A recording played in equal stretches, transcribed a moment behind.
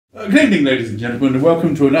Good evening, ladies and gentlemen, and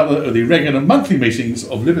welcome to another of the regular monthly meetings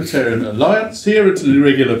of Libertarian Alliance here at an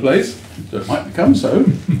irregular place, that might become so,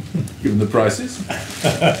 given the prices,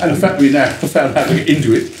 and the fact we now have found how to get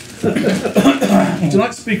into it.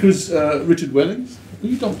 Tonight's speaker is Richard Wellings. Are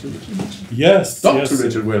you Dr. Richard? Yes. Dr.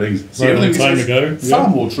 Richard Wellings. Very long time ago. Far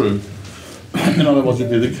more true than otherwise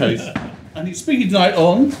would be the case. And he's speaking tonight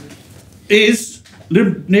on, is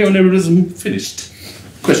Neoliberalism Finished?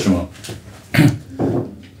 Question mark.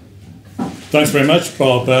 Thanks very much,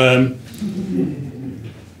 Bob.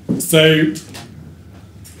 So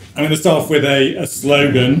I'm going to start off with a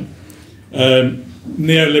slogan.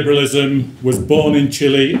 Neoliberalism was born in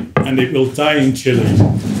Chile and it will die in Chile.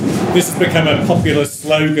 This has become a popular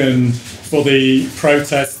slogan for the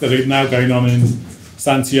protests that are now going on in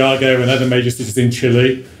Santiago and other major cities in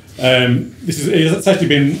Chile. It's actually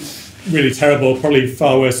been really terrible, probably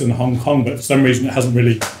far worse than Hong Kong, but for some reason it hasn't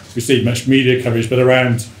really received much media coverage. But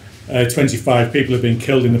around 25 people have been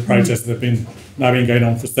killed in the protests that have now been going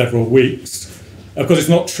on for several weeks. Of course, it's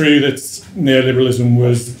not true that neoliberalism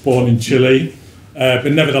was born in Chile,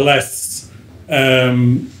 but nevertheless,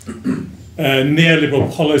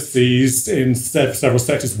 neoliberal policies in several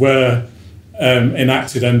sectors were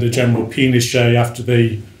enacted under General Pinochet after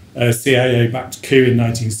the CIA-backed coup in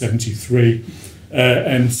 1973.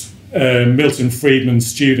 And Milton Friedman's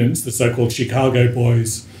students, the so-called Chicago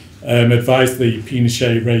Boys, advised the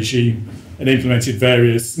Pinochet regime and implemented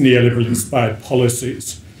various neoliberal-inspired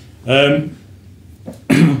policies. So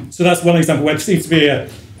that's one example where there seems to be,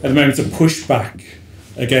 at the moment, a pushback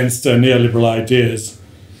against neoliberal ideas.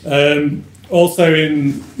 Also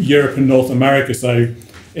in Europe and North America, so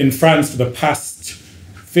in France, for the past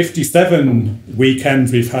 57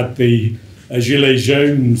 weekends, we've had the Gilets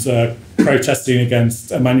Jaunes protesting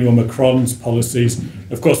against Emmanuel Macron's policies.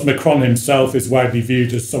 Of course, Macron himself is widely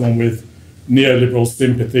viewed as someone with neoliberal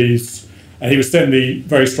sympathies. He was certainly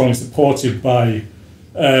very strongly supported by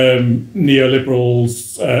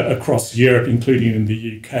neoliberals across Europe, including in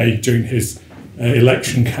the UK, during his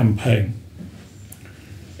election campaign.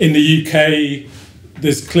 In the UK,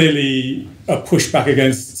 there's clearly a pushback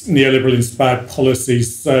against neoliberal-inspired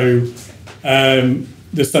policies. So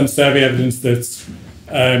there's some survey evidence that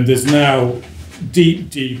there's now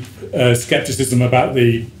deep scepticism about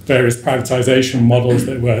the various privatisation models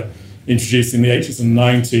that were introduced in the 80s and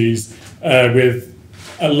 90s, with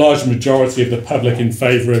a large majority of the public in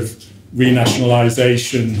favour of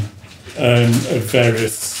renationalisation of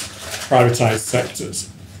various privatised sectors.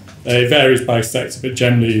 It varies by sector, but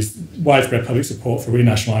generally is widespread public support for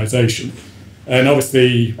renationalisation. And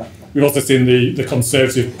obviously, we've also seen the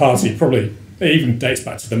Conservative Party, probably it even dates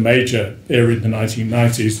back to the Major era in the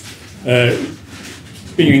 1990s,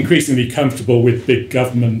 being increasingly comfortable with big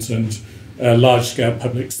government and large-scale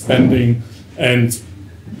public spending. And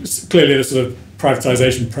clearly the sort of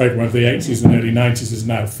privatisation programme of the 80s and early 90s is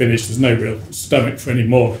now finished. There's no real stomach for any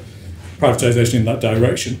more privatisation in that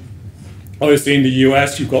direction. Obviously in the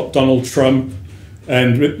US, you've got Donald Trump,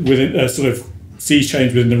 and with a sort of sea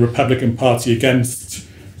change within the Republican Party against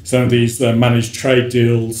some of these managed trade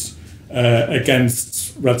deals,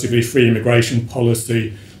 against relatively free immigration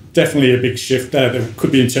policy. Definitely a big shift there that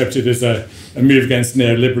could be interpreted as a move against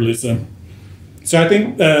neoliberalism. So I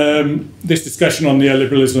think this discussion on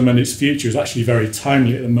neoliberalism and its future is actually very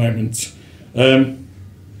timely at the moment. To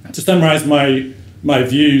summarise my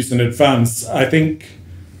views in advance, I think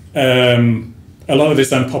a lot of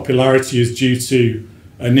this unpopularity is due to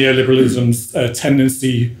neoliberalism's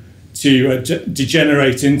tendency to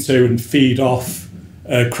degenerate into and feed off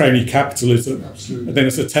crony capitalism. Absolutely. I think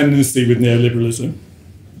it's a tendency with neoliberalism.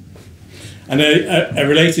 And a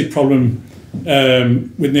related problem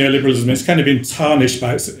with neoliberalism, it's kind of been tarnished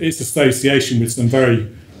by its association with some very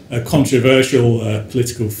controversial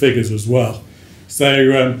political figures as well.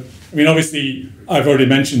 So, I mean, obviously, I've already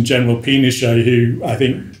mentioned General Pinochet, who I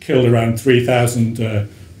think killed around 3,000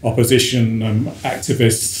 opposition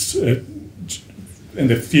activists in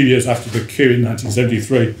the few years after the coup in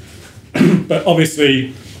 1973. But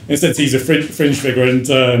obviously, in a sense, he's a fringe figure, and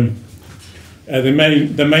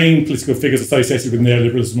the main political figures associated with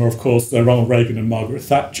neoliberalism are, of course, Ronald Reagan and Margaret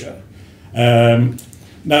Thatcher. Now,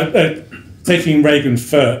 taking Reagan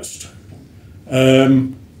first, I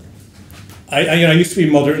used to be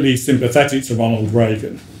moderately sympathetic to Ronald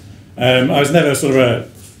Reagan. I was never sort of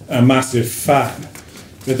a massive fan,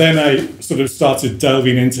 but then I sort of started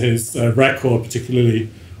delving into his record, particularly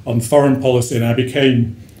on foreign policy, and I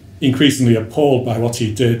became increasingly appalled by what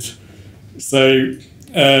he did. So,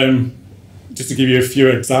 just to give you a few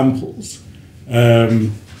examples,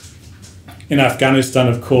 in Afghanistan,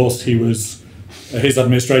 of course, his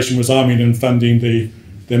administration was arming and funding the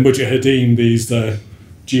the Mujahideen, these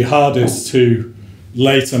jihadists who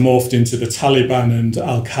later morphed into the Taliban and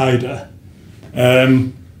Al-Qaeda.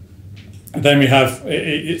 Then we have,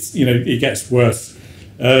 it gets worse.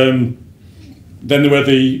 Then there were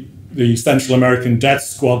the Central American death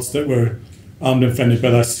squads that were armed and funded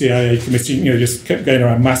by the CIA, committing, just kept going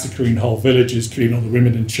around massacring whole villages, killing all the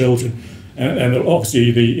women and children. And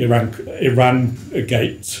obviously the Iran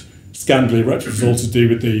Gate scandal erupted was all to do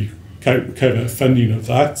with the covert funding of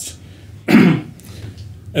that. And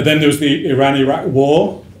then there was the Iran-Iraq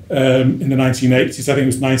War in the 1980s. I think it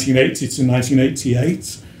was 1980 to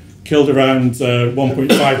 1988. Killed around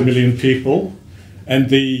 1.5 million people. And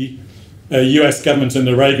the US government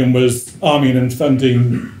under Reagan was arming and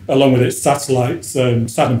funding, along with its satellites,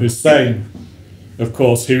 Saddam Hussein, of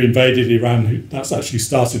course, who invaded Iran. That's actually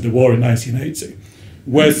started the war in 1980.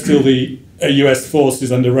 Where still the US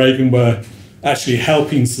forces under Reagan were actually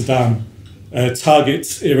helping Saddam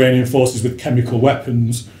target Iranian forces with chemical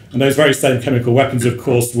weapons. And those very same chemical weapons, of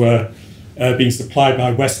course, were being supplied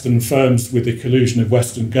by Western firms with the collusion of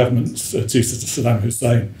Western governments to Saddam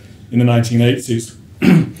Hussein in the 1980s.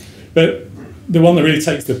 But the one that really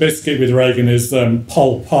takes the biscuit with Reagan is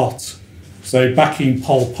Pol Pot. So backing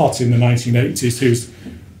Pol Pot in the 1980s,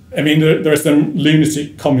 there are some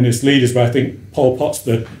lunatic communist leaders, but I think Pol Pot's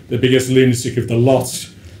the biggest lunatic of the lot.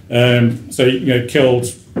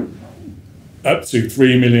 Killed up to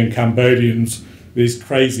 3 million Cambodians with these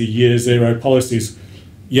crazy year zero policies.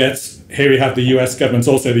 Yet here we have the US government,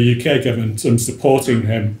 also the UK government, supporting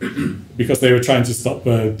him because they were trying to stop,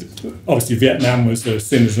 obviously Vietnam was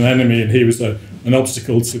seen as an enemy and he was an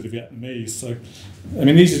obstacle to the Vietnamese. So,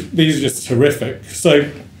 these are just horrific.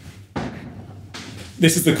 So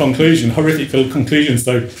this is the conclusion, horrific conclusion.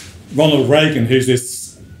 So Ronald Reagan, who's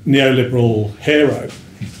this neoliberal hero,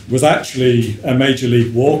 was actually a major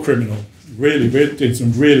league war criminal, really did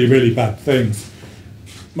some really bad things.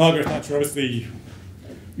 Margaret Thatcher, obviously,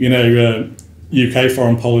 UK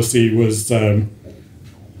foreign policy was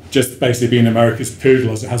just basically being America's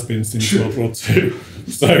poodle, as it has been since World War II.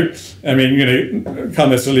 So, can't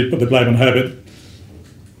necessarily put the blame on her, but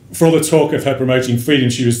for all the talk of her promoting freedom,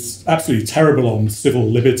 she was absolutely terrible on civil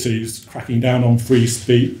liberties, cracking down on free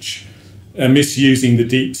speech, misusing the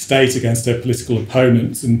deep state against her political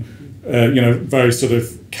opponents, and very sort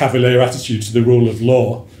of cavalier attitude to the rule of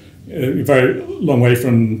law, very long way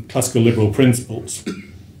from classical liberal principles.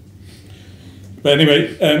 But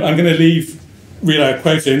anyway, I'm going to read out a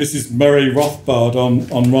quote here, and this is Murray Rothbard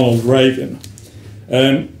on Ronald Reagan.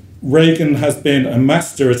 Reagan has been a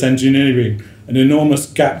master at engineering an enormous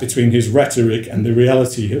gap between his rhetoric and the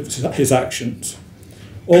reality of his actions.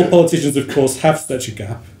 All politicians, of course, have such a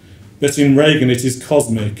gap, but in Reagan it is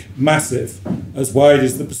cosmic, massive, as wide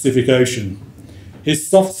as the Pacific Ocean. His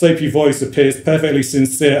soft, soapy voice appears perfectly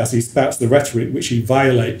sincere as he spouts the rhetoric which he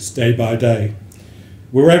violates day by day.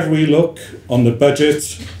 Wherever we look, on the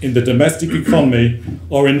budget, in the domestic economy,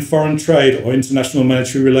 or in foreign trade or international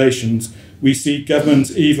monetary relations, we see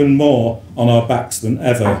government even more on our backs than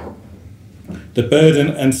ever. The burden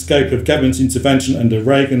and scope of government intervention under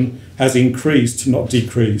Reagan has increased, not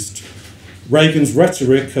decreased. Reagan's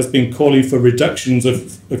rhetoric has been calling for reductions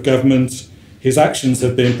of government. His actions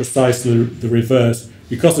have been precisely the reverse,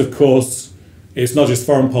 because, of course, it's not just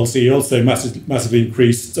foreign policy, he also massively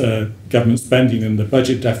increased government spending and the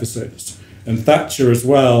budget deficits. And Thatcher as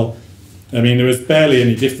well, there was barely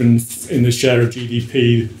any difference in the share of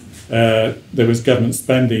GDP there was government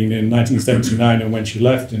spending in 1979, and when she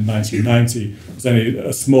left in 1990, it was only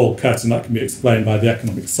a small cut, and that can be explained by the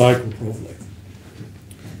economic cycle, probably.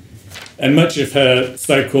 And much of her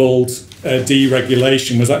so-called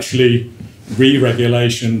deregulation was actually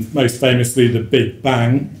re-regulation, most famously the Big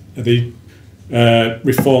Bang, the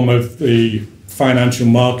reform of the financial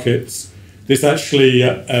markets. This actually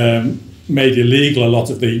made illegal a lot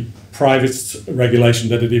of the private regulation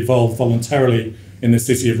that had evolved voluntarily in the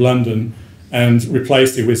City of London, and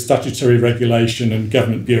replaced it with statutory regulation and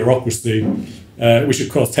government bureaucracy, which of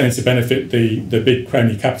course tended to benefit the big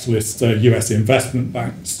crony capitalist US investment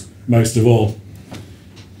banks most of all.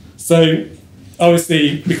 So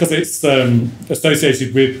obviously, because it's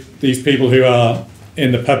associated with these people who are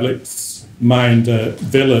in the public's mind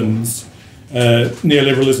villains,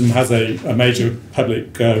 neoliberalism has a major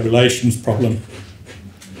public relations problem,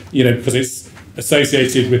 because it's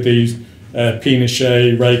associated with these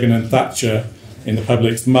Pinochet, Reagan and Thatcher in the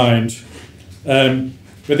public's mind.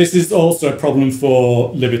 But this is also a problem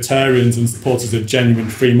for libertarians and supporters of genuine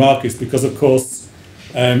free markets, because of course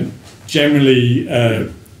generally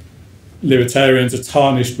libertarians are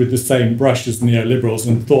tarnished with the same brush as neoliberals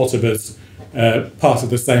and thought of as part of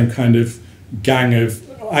the same kind of gang of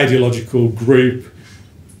ideological group,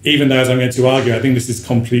 even though, as I'm going to argue, I think this is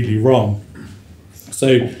completely wrong.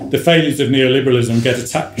 So the failures of neoliberalism get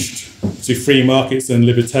attached to free markets and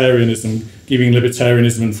libertarianism, giving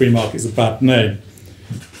libertarianism and free markets a bad name.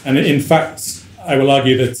 And in fact, I will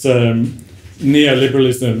argue that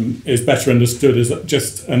neoliberalism is better understood as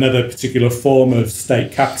just another particular form of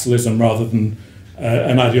state capitalism rather than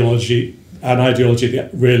an ideology that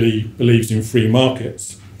really believes in free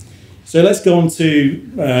markets. So let's go on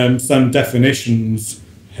to some definitions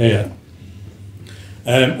here.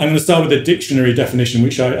 I'm going to start with a dictionary definition,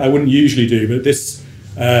 which I wouldn't usually do, but this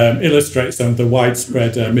illustrates some of the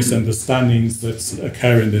widespread misunderstandings that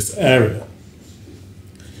occur in this area.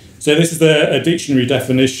 So this is a dictionary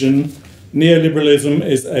definition. Neoliberalism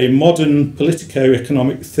is a modern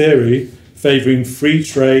politico-economic theory favouring free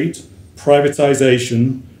trade,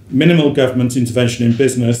 privatisation, minimal government intervention in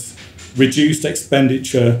business, reduced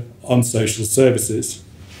expenditure on social services.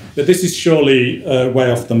 But this is surely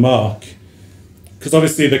way off the mark, because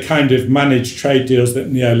obviously the kind of managed trade deals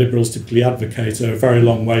that neoliberals typically advocate are a very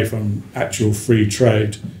long way from actual free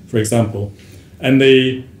trade, for example. And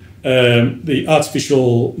the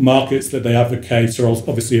artificial markets that they advocate are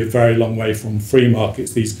obviously a very long way from free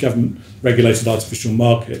markets, these government-regulated artificial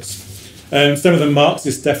markets. Some of the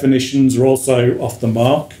Marxist definitions are also off the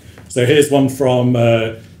mark. So here's one from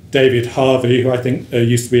David Harvey, who I think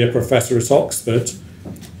used to be a professor at Oxford.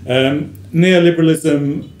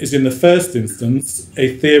 Neoliberalism is in the first instance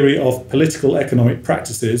a theory of political economic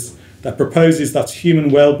practices that proposes that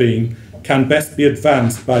human well-being can best be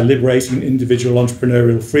advanced by liberating individual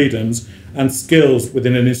entrepreneurial freedoms and skills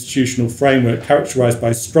within an institutional framework characterised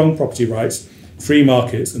by strong property rights, free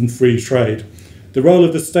markets and free trade. The role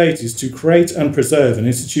of the state is to create and preserve an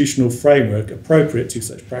institutional framework appropriate to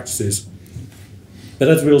such practices. But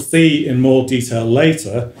as we'll see in more detail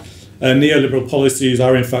later, neoliberal policies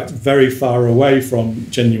are in fact very far away from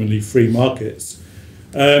genuinely free markets.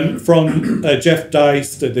 From Jeff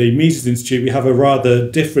Deist at the Mises Institute, we have a rather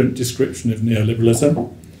different description of neoliberalism.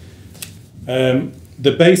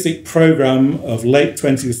 The basic programme of late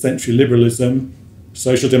 20th century liberalism,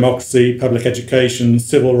 social democracy, public education,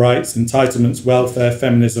 civil rights, entitlements, welfare,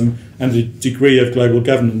 feminism, and a degree of global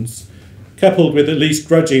governance, coupled with at least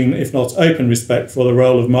grudging, if not open respect for the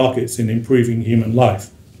role of markets in improving human life.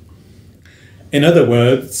 In other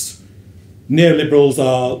words, neoliberals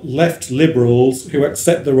are left liberals who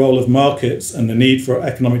accept the role of markets and the need for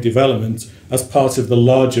economic development as part of the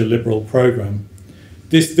larger liberal programme.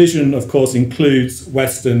 This vision, of course, includes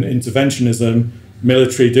Western interventionism,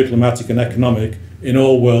 military, diplomatic and economic, in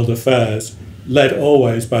all world affairs, led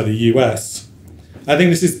always by the US. I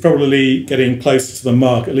think this is probably getting closer to the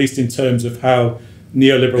mark, at least in terms of how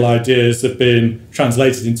neoliberal ideas have been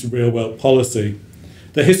translated into real-world policy.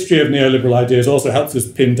 The history of neoliberal ideas also helps us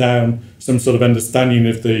pin down some sort of understanding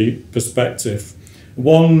of the perspective.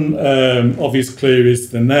 One obvious clue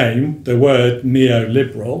is the name, the word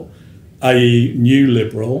neoliberal, i.e. new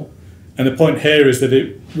liberal. And the point here is that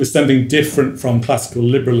it was something different from classical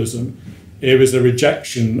liberalism. It was a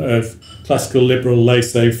rejection of classical liberal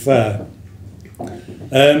laissez-faire.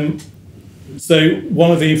 So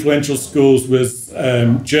one of the influential schools was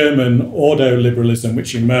German ordo-liberalism,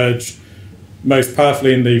 which emerged most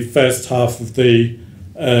powerfully in the first half of the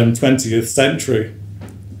 20th century.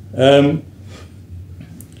 And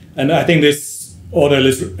I think this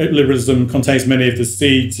ordo-liberalism contains many of the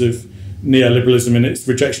seeds of neoliberalism in its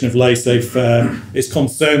rejection of laissez-faire, its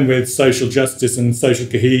concern with social justice and social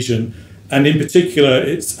cohesion, and in particular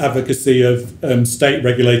its advocacy of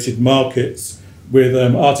state-regulated markets with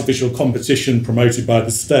artificial competition promoted by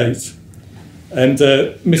the state. And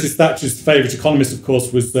Mrs. Thatcher's favourite economist, of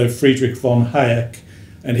course, was Friedrich von Hayek,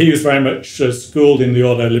 and he was very much schooled in the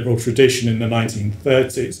ordo-liberal tradition in the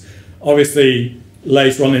 1930s. Obviously,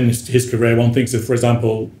 later on in his career, one thinks of, for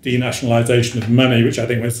example, Denationalisation of Money, which I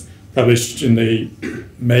think was published in the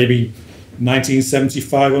maybe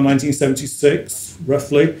 1975 or 1976,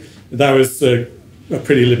 roughly. That was a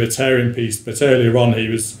pretty libertarian piece, but earlier on he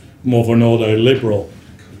was more of an ordo-liberal.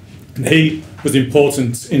 And he was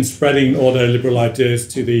important in spreading ordo-liberal ideas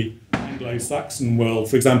to the Anglo-Saxon world,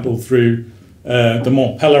 for example, through the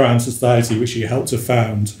Mont Pelerin Society, which he helped to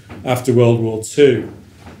found after World War II.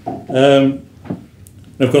 And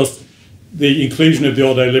of course, the inclusion of the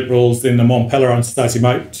ordo-liberals in the Mont Pelerin Society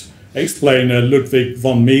might explain Ludwig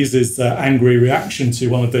von Mises' angry reaction to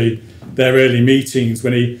one of their early meetings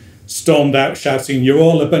when he stormed out shouting, "You're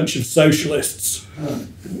all a bunch of socialists."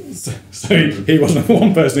 So he wasn't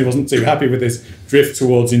one person who wasn't too happy with this drift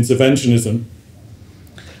towards interventionism.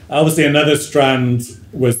 Obviously, another strand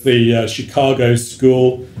was the Chicago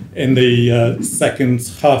school in the second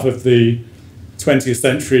half of the 20th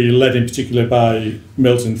century, led in particular by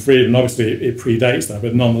Milton Friedman. Obviously, it predates that,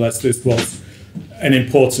 but nonetheless, this was an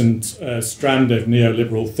important strand of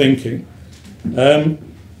neoliberal thinking.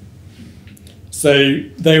 So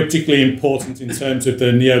they were particularly important in terms of the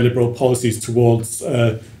neoliberal policies towards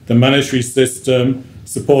the monetary system,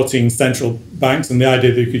 supporting central banks, and the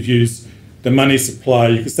idea that you could use the money supply,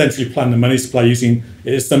 you could centrally plan the money supply using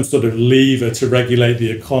it as some sort of lever to regulate the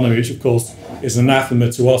economy, which of course is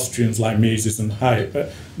anathema to Austrians like Mises and Hayek.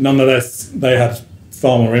 But nonetheless, they had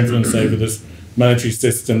far more influence over this monetary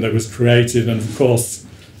system that was created. And of course,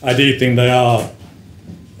 I do think they are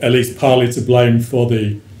at least partly to blame for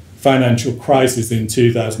the financial crisis in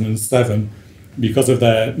 2007, because of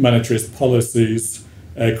their monetarist policies,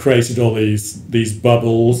 created all these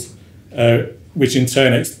bubbles, which in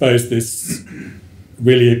turn exposed this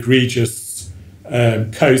really egregious,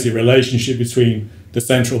 cosy relationship between the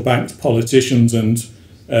central bank's politicians and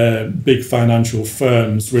big financial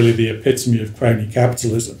firms, really the epitome of crony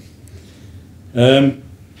capitalism. And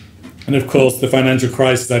of course, the financial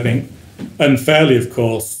crisis, I think, unfairly, of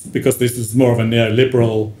course, because this is more of a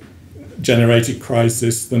neoliberal generated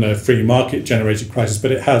crisis than a free market generated crisis,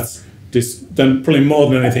 but it has done probably more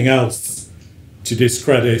than anything else to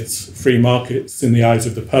discredit free markets in the eyes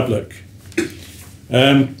of the public.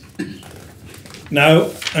 Now,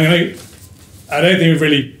 I don't think we've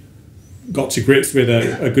really got to grips with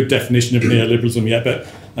a good definition of neoliberalism yet, but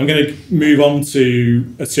I'm going to move on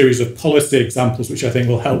to a series of policy examples which I think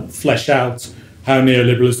will help flesh out how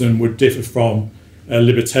neoliberalism would differ from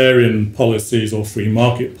libertarian policies or free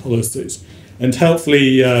market policies. And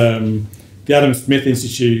helpfully, the Adam Smith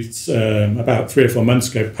Institute, about 3 or 4 months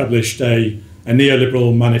ago, published a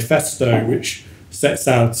neoliberal manifesto which sets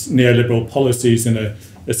out neoliberal policies in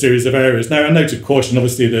a series of areas. Now, a note of caution,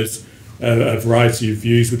 obviously there's a variety of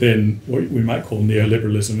views within what we might call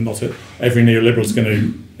neoliberalism, and not every neoliberal is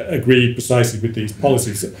going to agree precisely with these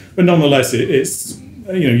policies. But nonetheless, it's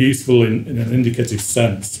useful in an indicative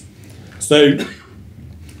sense. So,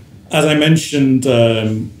 as I mentioned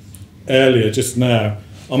earlier just now,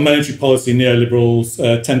 on monetary policy, neoliberals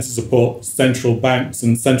tend to support central banks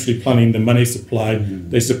and centrally planning the money supply.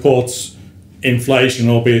 They support inflation,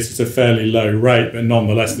 albeit at a fairly low rate, but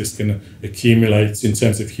nonetheless this can accumulate in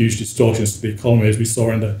terms of huge distortions to the economy, as we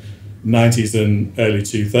saw in the 90s and early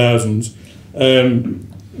 2000s.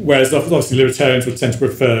 Whereas obviously libertarians would tend to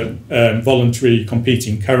prefer voluntary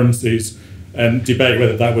competing currencies and debate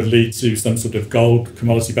whether that would lead to some sort of gold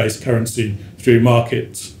commodity-based currency through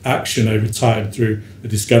market action over time through the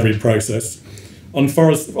discovery process. On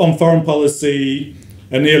foreign policy,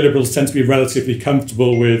 neoliberals tend to be relatively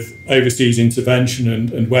comfortable with overseas intervention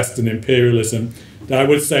and Western imperialism. I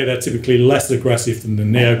would say they're typically less aggressive than the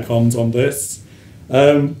neocons on this.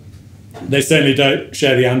 They certainly don't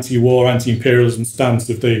share the anti-war, anti-imperialism stance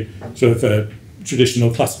of the sort of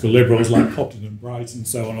traditional classical liberals like Cobden and Bright and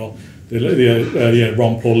so on, or the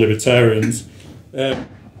Ron Paul libertarians.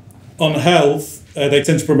 On health, they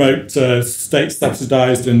tend to promote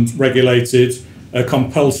state-subsidised and regulated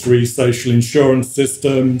compulsory social insurance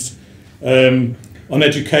systems. On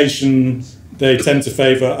education, they tend to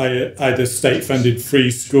favour either state-funded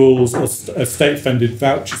free schools or a state-funded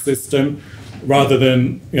voucher system, rather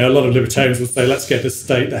than, a lot of libertarians will say, let's get the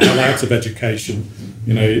state the hell out of education,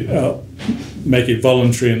 make it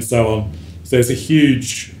voluntary and so on. So there's a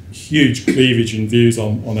huge cleavage in views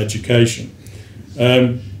on education.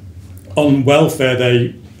 On welfare,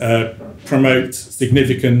 they promote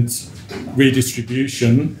significant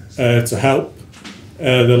redistribution to help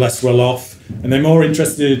the less well-off, and they're more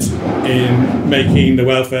interested in making the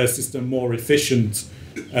welfare system more efficient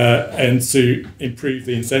and to improve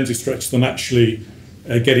the incentive structure than actually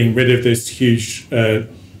getting rid of this huge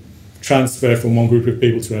transfer from one group of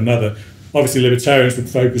people to another. Obviously, libertarians would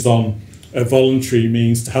focus on voluntary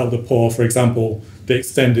means to help the poor, for example, the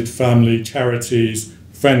extended family, charities,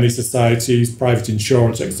 friendly societies, private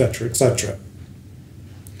insurance, etc., etc.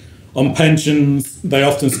 On pensions, they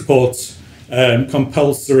often support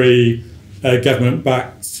compulsory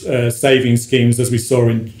government-backed savings schemes, as we saw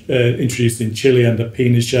introduced in Chile under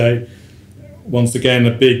Pinochet. Once again,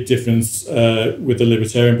 a big difference with the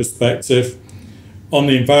libertarian perspective. On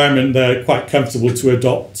the environment, they're quite comfortable to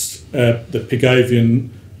adopt the Pigovian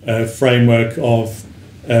framework of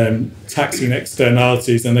taxing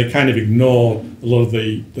externalities, and they kind of ignore a lot of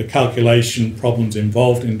the calculation problems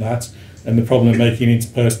involved in that, and the problem of making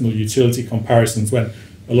interpersonal utility comparisons when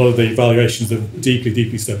a lot of the evaluations are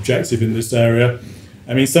deeply subjective in this area.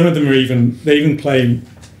 I mean, some of them they even claim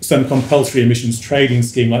some compulsory emissions trading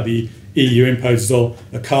scheme like the EU imposes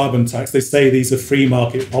a carbon tax. They say these are free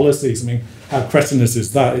market policies. I mean, how cretinous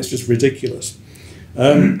is that? It's just ridiculous.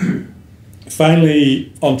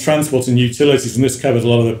 Finally, on transport and utilities, and this covers a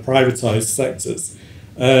lot of the privatised sectors,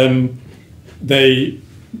 they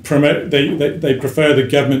prefer the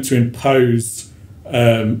government to impose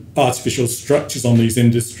artificial structures on these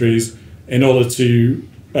industries in order to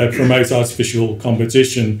promote artificial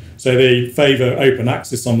competition. So they favour open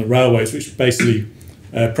access on the railways, which basically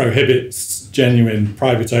prohibits genuine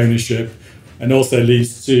private ownership, and also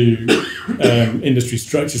leads to industry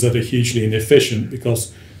structures that are hugely inefficient,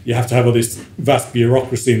 because you have to have all this vast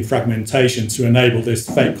bureaucracy and fragmentation to enable this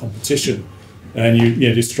fake competition, and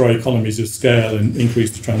you destroy economies of scale and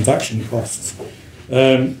increase the transaction costs.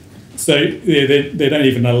 So they don't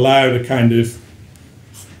even allow the kind of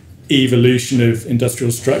evolution of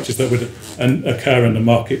industrial structures that would occur in the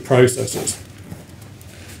market processes.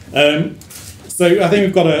 So I think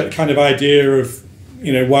we've got a kind of idea of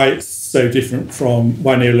why it's so different from,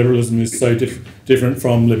 why neoliberalism is so different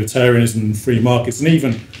from libertarianism and free markets, and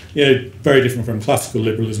even very different from classical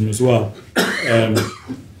liberalism as well.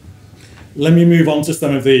 Let me move on to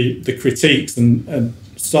some of the critiques and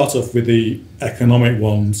start off with the economic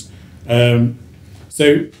ones.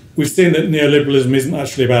 So we've seen that neoliberalism isn't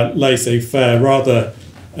actually about laissez-faire. Rather,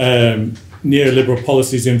 neoliberal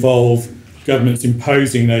policies involve governments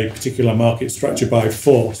imposing a particular market structure by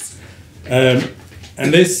force. And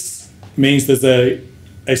this means there's a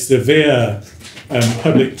severe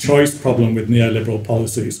public choice problem with neoliberal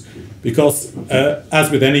policies, because as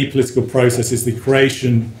with any political processes, the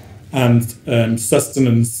creation and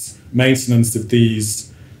sustenance, maintenance of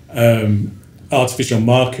these artificial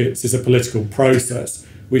markets is a political process,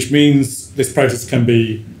 which means this process can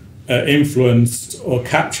be influenced or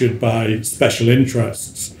captured by special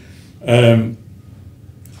interests. In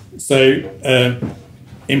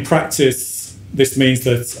practice, this means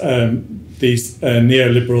that these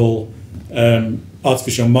neoliberal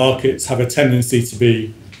artificial markets have a tendency to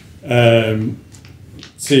be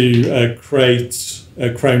create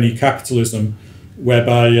crony capitalism,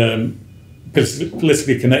 whereby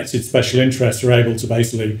politically connected special interests are able to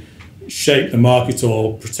basically shape the market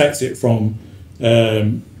or protect it from,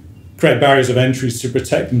 create barriers of entry to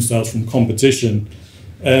protect themselves from competition.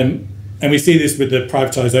 And we see this with the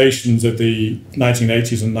privatizations of the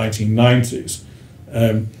 1980s and 1990s.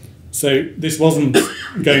 So this wasn't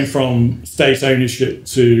going from state ownership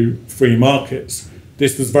to free markets.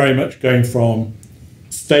 This was very much going from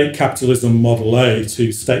state capitalism model A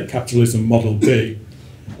to state capitalism model B.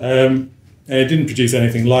 And it didn't produce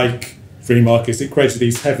anything like free markets. It created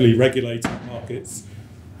these heavily regulated markets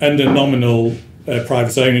under nominal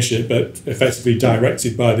private ownership, but effectively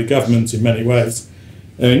directed by the government in many ways.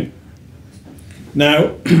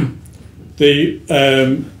 Now, the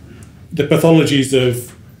pathologies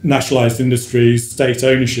of nationalised industries, state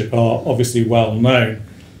ownership, are obviously well known.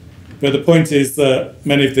 But the point is that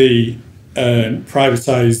many of the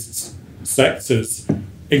privatised sectors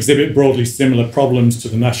exhibit broadly similar problems to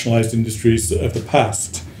the nationalised industries of the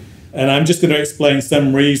past. And I'm just going to explain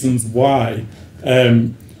some reasons why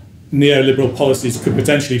neoliberal policies could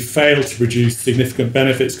potentially fail to produce significant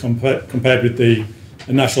benefits compared with the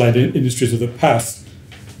nationalised industries of the past.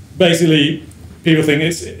 Basically, people think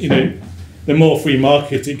it's, the more free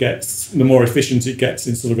market it gets, the more efficient it gets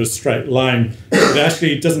in sort of a straight line. But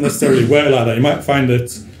actually, it doesn't necessarily work like that. You might find that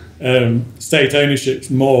state ownership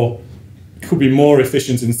could be more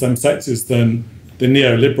efficient in some sectors than the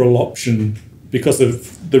neoliberal option, because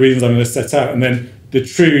of the reasons I'm going to set out. And then the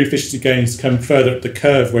true efficiency gains come further up the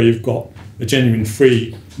curve, where you've got a genuine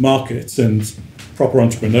free market and proper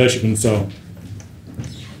entrepreneurship and so on.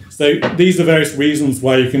 So these are various reasons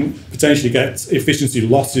why you can potentially get efficiency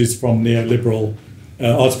losses from neoliberal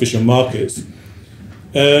artificial markets.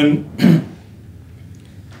 The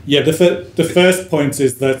first point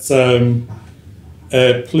is that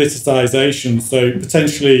politicization. So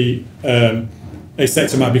potentially a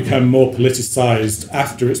sector might become more politicized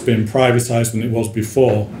after it's been privatized than it was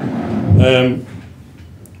before.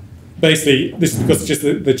 Basically, this is because just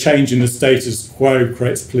the change in the status quo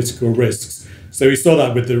creates political risks. So we saw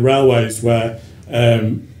that with the railways, where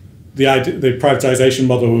the privatisation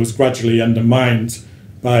model was gradually undermined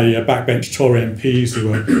by backbench Tory MPs who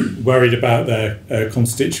were worried about their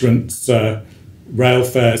constituents' rail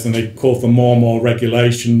fares, and they called for more and more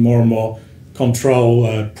regulation, more and more control,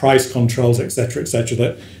 price controls, etc.,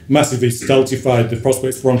 that massively stultified the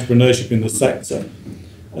prospects for entrepreneurship in the sector.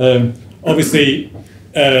 Obviously,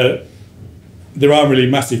 there are really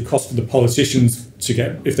massive costs for the politicians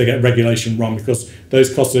if they get regulation wrong, because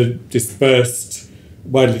those costs are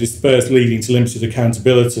widely dispersed, leading to limited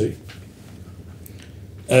accountability.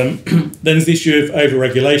 There's the issue of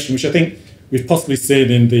over-regulation, which I think we've possibly seen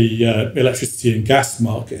in the electricity and gas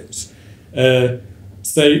markets. So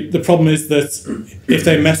the problem is that if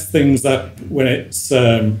they mess things up when it's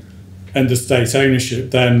under state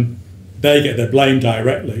ownership, then they get the blame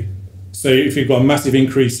directly. So if you've got a massive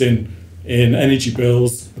increase in energy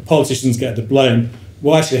bills, the politicians get the blame.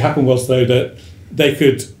 What actually happened was, though, that they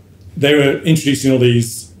were introducing all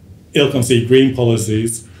these ill-conceived green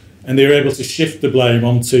policies, and they were able to shift the blame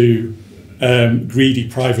onto greedy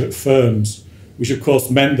private firms, which of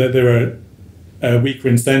course meant that there were weaker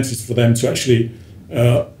incentives for them to actually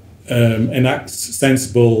enact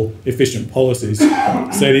sensible, efficient policies.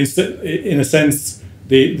 So in a sense,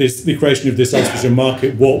 the creation of this artificial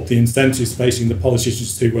market warped the incentives facing the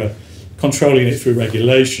politicians who were controlling it through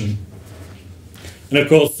regulation. And of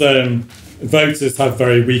course, voters have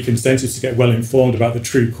very weak incentives to get well informed about the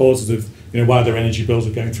true causes of why their energy bills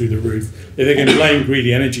are going through the roof. If they can blame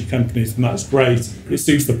greedy energy companies, then that's great. It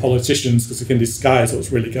suits the politicians because they can disguise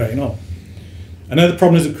what's really going on. Another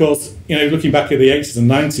problem is, of course, looking back at the 80s and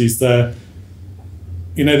 90s,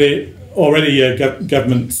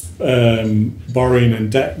 government borrowing and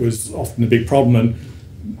debt was often a big problem, and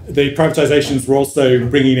the privatisations were also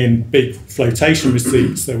bringing in big flotation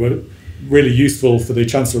receipts that were really useful for the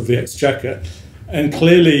Chancellor of the Exchequer. And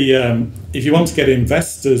clearly, if you want to get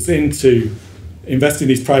investors into invest in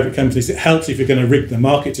these private companies, it helps if you're going to rig the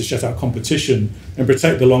market to shut out competition and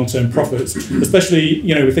protect the long-term profits. Especially,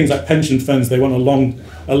 with things like pension funds, they want a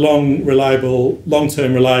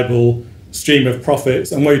long-term reliable stream of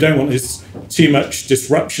profits. And what you don't want is too much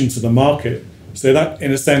disruption to the market. So that,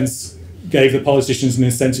 in a sense, gave the politicians an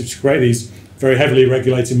incentive to create these very heavily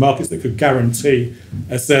regulated markets that could guarantee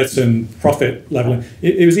a certain profit level.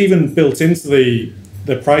 It was even built into the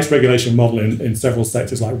price regulation model in several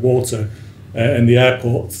sectors like water and the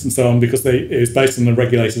airports and so on, because it was based on the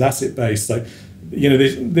regulated asset base. So,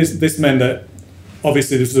 this meant that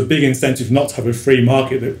obviously this was a big incentive not to have a free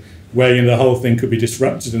market where the whole thing could be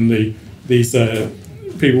disrupted and these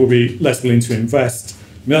people would be less willing to invest. I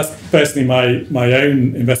mean, that's personally my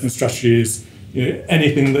own investment strategy is,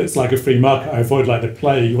 anything that's like a free market, I avoid like the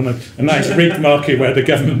plague. You want a nice rigged market where the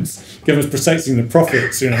government's protecting the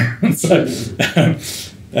profits, So,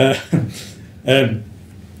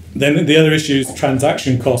 then the other issue is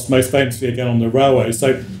transaction costs, most famously again on the railway.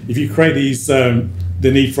 So if you create these, the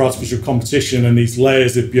need for artificial competition and these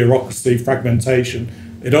layers of bureaucracy, fragmentation,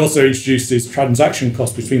 it also introduces transaction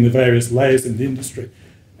costs between the various layers in the industry.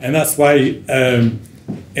 And that's why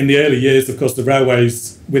in the early years, of course, the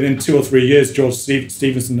railways, within 2 or 3 years, George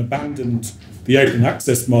Stephenson abandoned the open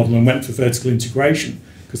access model and went for vertical integration,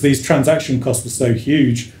 because these transaction costs were so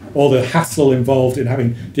huge, all the hassle involved in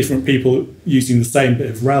having different people using the same bit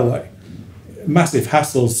of railway. Massive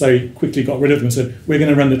hassle, so he quickly got rid of them and said, we're going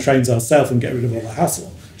to run the trains ourselves and get rid of all the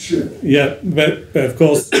hassle. Sure. Yeah, but of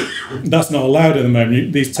course, that's not allowed at the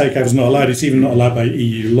moment. These takeovers are not allowed. It's even not allowed by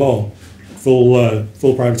EU law. Full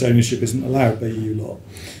private ownership isn't allowed by EU law.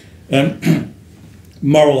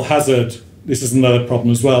 Moral hazard, this is another problem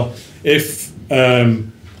as well. If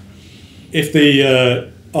in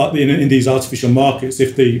these artificial markets,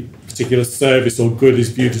 if the particular service or good is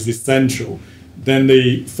viewed as essential, then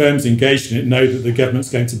the firms engaged in it know that the government's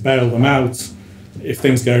going to bail them out if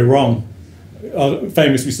things go wrong.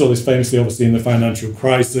 We saw this famously, obviously, in the financial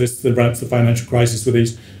crisis, the run-up to the financial crisis, with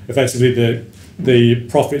these effectively the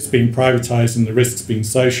profits being privatised and the risks being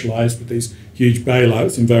socialised with these huge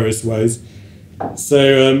bailouts in various ways.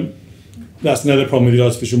 So that's another problem with the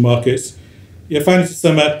artificial markets. Finally, to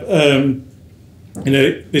sum up,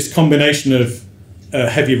 this combination of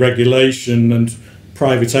heavy regulation and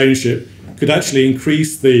private ownership could actually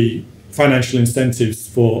increase the financial incentives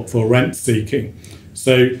for rent seeking.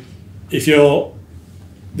 So if you're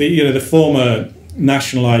the former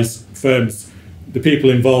nationalised firms, the people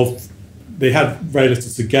involved, they had very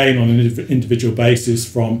little to gain on an individual basis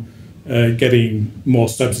from getting more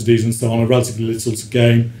subsidies and so on, or relatively little to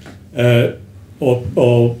gain. Clearly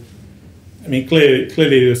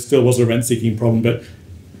there still was a rent-seeking problem, but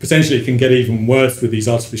potentially it can get even worse with these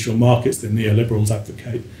artificial markets that neoliberals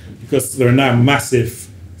advocate, because there are now massive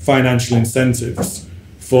financial incentives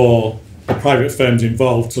for the private firms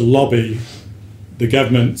involved to lobby the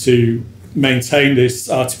government to maintain this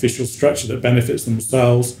artificial structure that benefits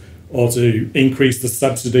themselves, or to increase the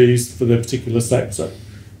subsidies for the particular sector.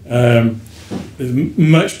 There's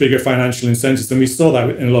much bigger financial incentives, and we saw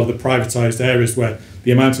that in a lot of the privatised areas where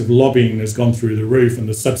the amount of lobbying has gone through the roof and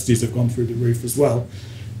the subsidies have gone through the roof as well.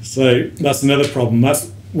 So that's another problem. That's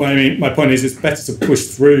why my point is it's better to push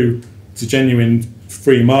through to genuine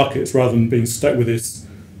free markets rather than being stuck with this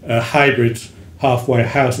hybrid halfway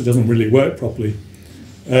house, it doesn't really work properly.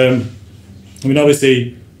 I mean,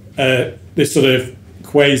 obviously, this sort of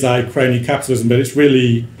quasi-crony capitalism, but it's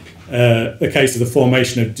really the case of the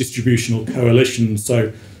formation of distributional coalitions.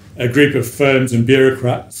 So a group of firms and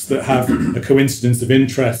bureaucrats that have a coincidence of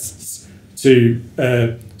interests to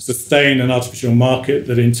sustain an artificial market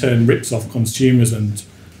that in turn rips off consumers and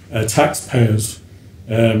taxpayers.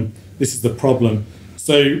 This is the problem.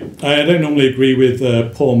 So I don't normally agree with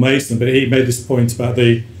Paul Mason, but he made this point about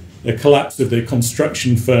the collapse of the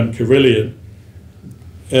construction firm Carillion.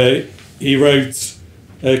 He wrote,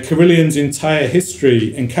 Carillion's entire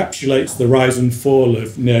history encapsulates the rise and fall of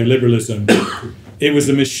neoliberalism. It was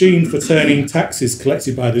a machine for turning taxes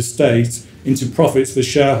collected by the state into profits for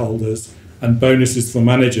shareholders and bonuses for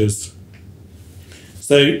managers.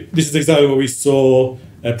 So this is exactly what we saw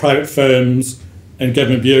private firms and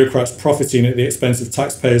government bureaucrats profiting at the expense of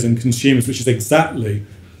taxpayers and consumers, which is exactly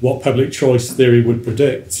what public choice theory would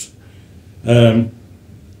predict. And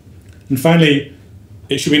finally,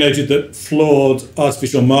 it should be noted that flawed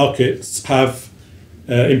artificial markets have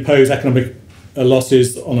imposed economic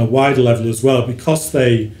losses on a wider level as well, because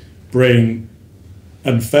they bring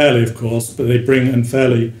unfairly, of course, but they bring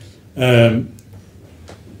unfairly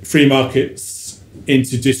free markets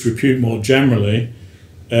into disrepute more generally.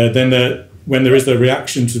 Then when there is a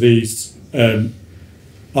reaction to these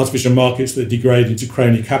artificial markets that degrade into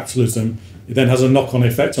crony capitalism, it then has a knock-on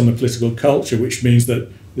effect on the political culture, which means that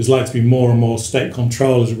there's likely to be more and more state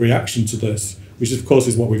control as a reaction to this, which of course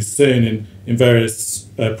is what we've seen in various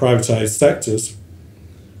privatised sectors.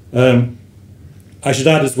 I should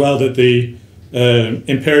add as well that the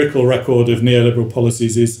empirical record of neoliberal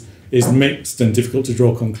policies is mixed and difficult to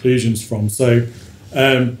draw conclusions from. So,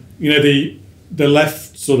 the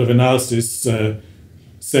left sort of analysis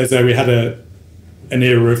says that we had an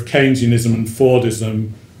era of Keynesianism and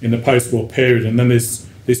Fordism in the post-war period, and then this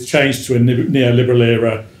changed to a neoliberal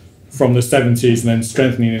era from the 70s and then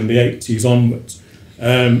strengthening in the 80s onwards.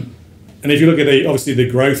 And if you look at obviously the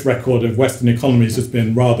growth record of Western economies has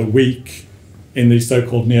been rather weak in the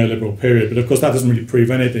so-called neoliberal period, but of course that doesn't really prove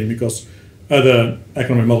anything, because other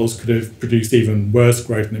economic models could have produced even worse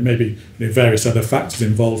growth, and there may be various other factors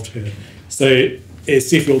involved here. So it's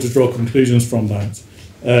difficult to draw conclusions from that.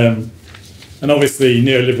 And obviously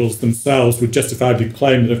neoliberals themselves would justifiably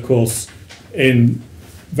claim that, of course, in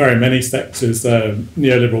very many sectors,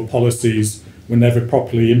 neoliberal policies were never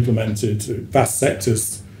properly implemented. Vast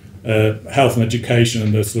sectors, health and education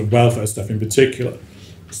and the sort of welfare stuff in particular.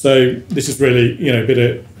 So this is really, a bit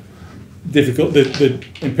of difficult. The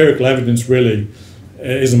empirical evidence really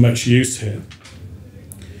isn't much use here.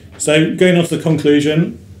 So going on to the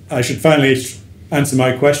conclusion, I should finally answer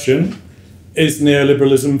my question: is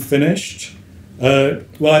neoliberalism finished?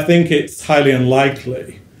 Well, I think it's highly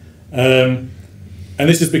unlikely. And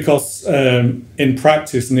this is because in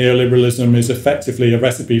practice, neoliberalism is effectively a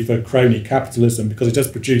recipe for crony capitalism, because it does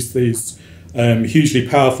produce these hugely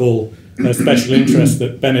powerful special interests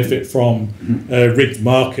that benefit from rigged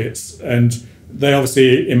markets. And they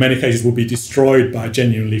obviously, in many cases, will be destroyed by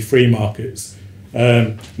genuinely free markets.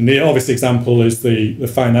 And the obvious example is the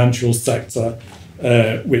financial sector,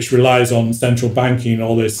 which relies on central banking,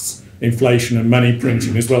 all this inflation and money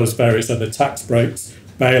printing, as well as various other tax breaks,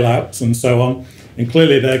 bailouts, and so on. And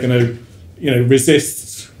clearly, they're going to,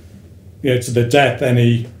 resist, to the death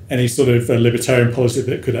any sort of libertarian policy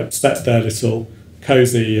that could upset their little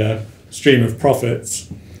cosy stream of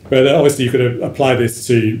profits. But obviously, you could apply this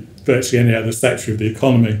to virtually any other sector of the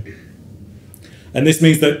economy. And this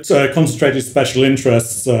means that concentrated special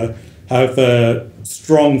interests have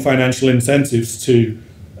strong financial incentives to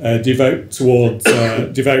devote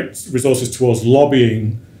resources towards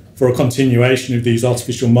lobbying for a continuation of these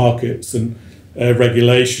artificial markets and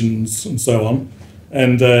regulations and so on.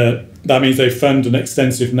 And that means they fund an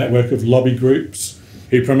extensive network of lobby groups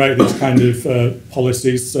who promote these kind of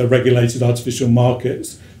policies, regulated artificial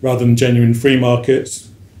markets, rather than genuine free markets.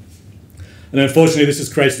 And unfortunately, this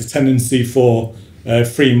has created a tendency for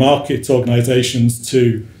free market organisations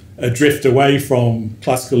to drift away from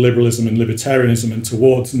classical liberalism and libertarianism and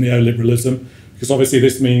towards neoliberalism, because obviously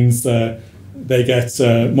this means they get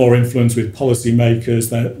more influence with policymakers,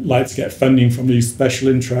 they like to get funding from these special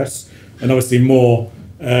interests, and obviously more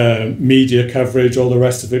media coverage, all the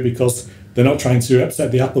rest of it, because they're not trying to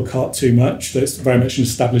upset the apple cart too much. It's very much an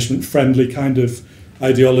establishment-friendly kind of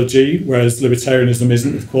ideology, whereas libertarianism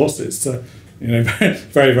isn't, of course. It's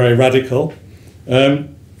very, very radical.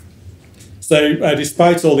 So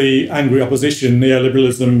despite all the angry opposition,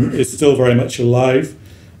 neoliberalism is still very much alive.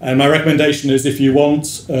 And my recommendation is, if you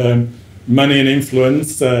want money and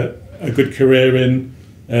influence, a good career in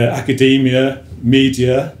academia,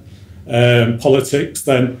 media, politics,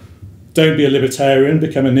 then don't be a libertarian,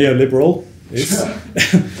 become a neoliberal.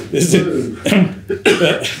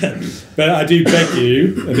 But I do beg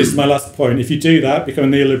you, and this is my last point, if you do that, become a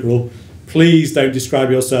neoliberal, please don't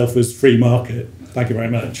describe yourself as free market. Thank you very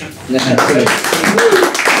much.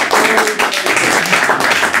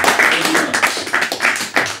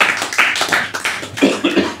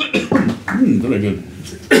 Very good.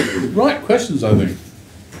 Right questions, I think.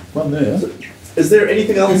 One there. Is there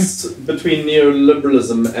anything else between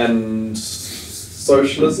neoliberalism and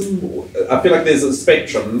socialism? I feel like there's a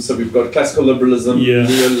spectrum. So we've got classical liberalism,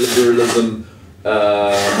 neoliberalism,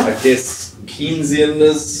 I guess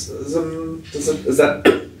Keynesianism.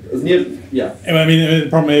 Yeah. I mean, the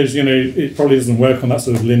problem is, it probably doesn't work on that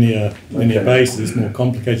sort of linear basis. It's more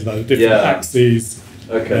complicated, like different axes.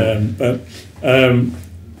 Okay.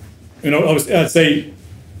 Obviously, I'd say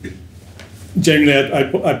generally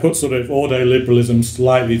I put sort of ordo-liberalism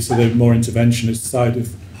slightly to the more interventionist side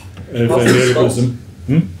of neoliberalism.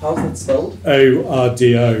 How's that spelled?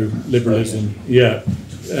 ORDO liberalism. Okay. Yeah.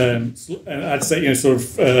 And I'd say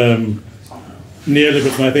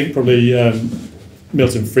neoliberalism. I think probably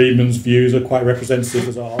Milton Friedman's views are quite representative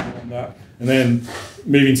as well on that. And then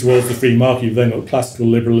moving towards the free market, you've then got classical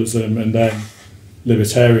liberalism and then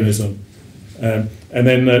libertarianism. And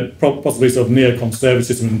then possibly sort of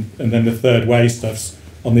neoconservatism, and then the third way stuff's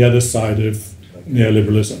on the other side of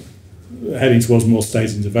neoliberalism, heading towards more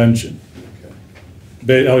state intervention. Okay.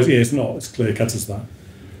 But obviously, it's not as clear cut as that.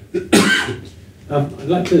 I'd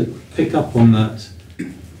like to pick up on that.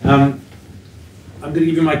 I'm going to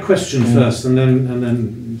give you my question first, and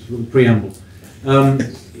then sort of preamble.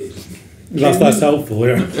 That's helpful,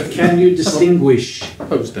 yeah. Can you distinguish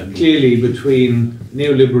clearly between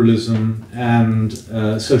neoliberalism and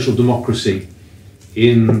social democracy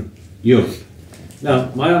in Europe? Now,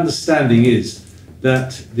 my understanding is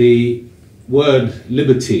that the word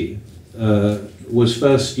liberty was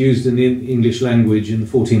first used in the English language in the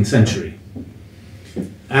 14th century,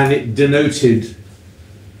 and it denoted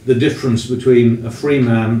the difference between a free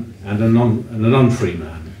man and an unfree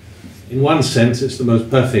man. In one sense, it's the most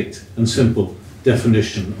perfect and simple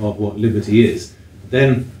definition of what liberty is.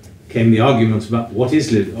 Then came the arguments about what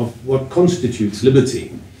constitutes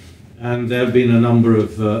liberty, and there have been a number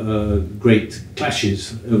of great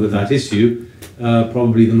clashes over that issue.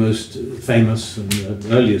 Probably the most famous and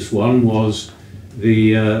earliest one was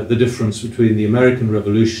the difference between the American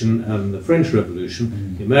Revolution and the French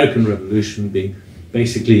Revolution. The American Revolution being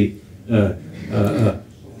basically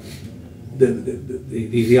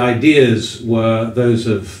the ideas were those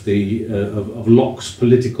of Locke's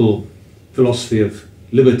political philosophy of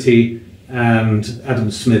liberty and Adam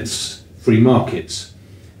Smith's free markets.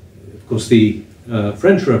 Of course, the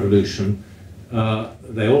French Revolution,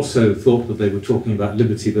 they also thought that they were talking about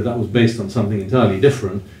liberty, but that was based on something entirely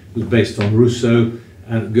different. It was based on Rousseau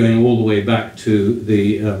and going all the way back to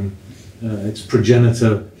its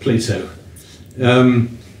progenitor, Plato.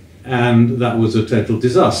 And that was a total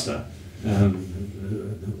disaster.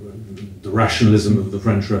 The rationalism of the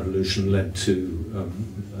French Revolution led to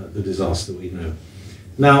the disaster we know.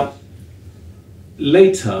 Now,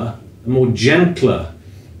 later, a more gentler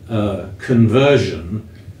conversion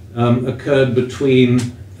occurred between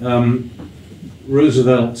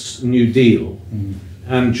Roosevelt's New Deal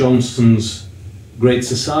and Johnson's Great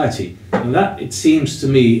Society. And that, it seems to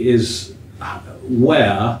me, is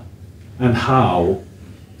where and how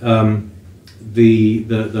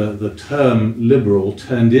the term liberal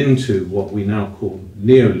turned into what we now call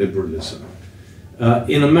neoliberalism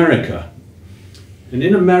in America. And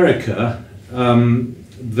in America,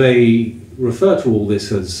 they refer to all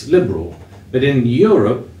this as liberal, but in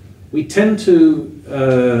Europe, we tend to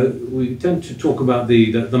talk about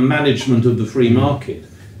the management of the free market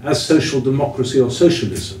as social democracy or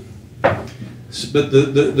socialism. But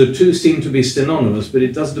the two seem to be synonymous, but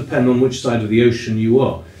it does depend on which side of the ocean you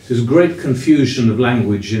are. There's great confusion of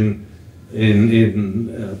language in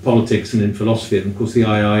politics and in philosophy, and of course the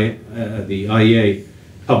IEA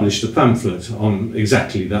published a pamphlet on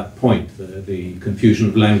exactly that point, the confusion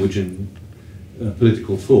of language in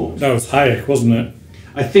political thought. That was Hayek, wasn't it?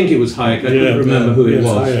 I think it was Hayek. I couldn't remember who it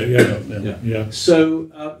was. Hayek, yeah. So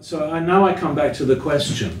now I come back to the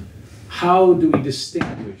question: how do we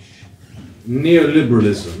distinguish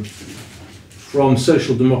neoliberalism from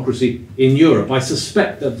social democracy in Europe? I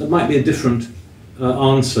suspect that there might be a different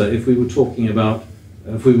answer if we were talking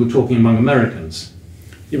among Americans.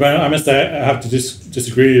 Yeah, but I must say I have to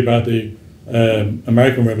disagree about the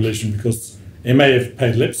American Revolution, because it may have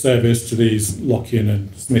paid lip service to these Lockean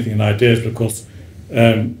and Smithian ideas, but of course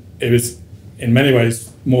it was in many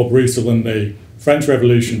ways more brutal than the French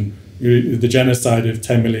Revolution, the genocide of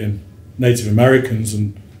 10 million Native Americans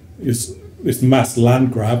and this mass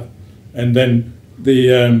land grab, and then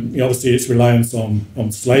the obviously its reliance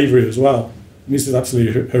on slavery as well. And this is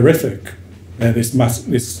absolutely horrific.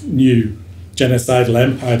 This new genocidal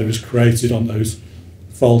empire that was created on those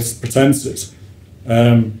false pretenses.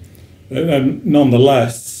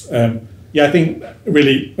 Nonetheless, I think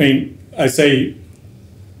really, I say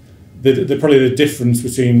probably the difference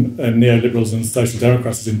between neoliberals and social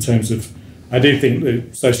democrats is in terms of, I do think the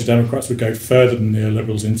social democrats would go further than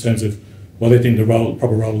neoliberals in terms of what they think the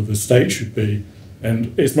proper role of the state should be.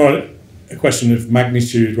 And it's more a question of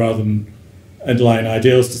magnitude rather than underlying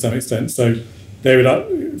ideals to some extent. So they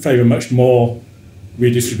would favour much more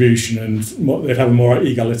redistribution and they'd have a more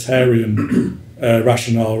egalitarian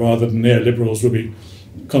rationale rather than neoliberals would be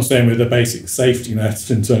concerned with the basic safety net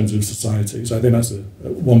in terms of society. So I think that's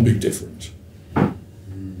one big difference.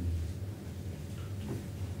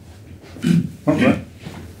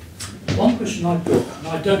 One question I've got, and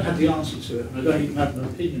I don't have the answer to it, and I don't even have an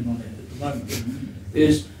opinion on it at the moment,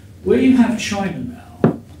 is where you have China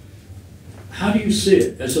now, how do you see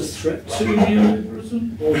it? As a threat to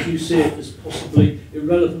neoliberalism, or do you see it as possibly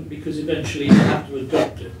irrelevant because eventually you have to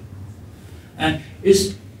adopt it? And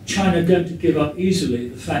is China going to give up easily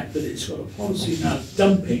the fact that it's got a policy now of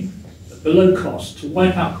dumping at below cost to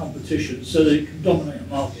wipe out competition so that it can dominate a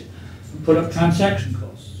market and put up transaction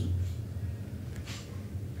costs?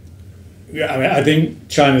 Yeah, I think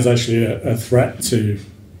China's actually a threat to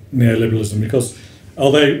neoliberalism because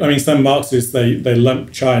although, some Marxists, they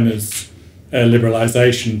lump China's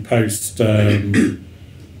liberalisation post,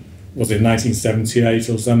 was it 1978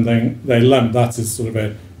 or something, they lump that as sort of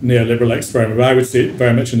a neoliberal experiment. But I would see it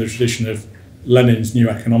very much in the tradition of Lenin's new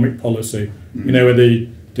economic policy. Where the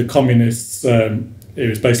communists, it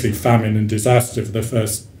was basically famine and disaster for the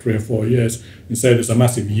first 3 or 4 years. And so there's a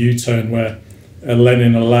massive U-turn where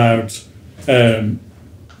Lenin allowed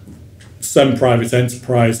some private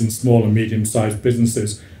enterprise and small and medium-sized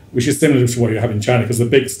businesses, which is similar to what you have in China, because the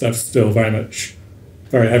big stuff's still very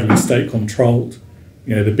heavily state-controlled,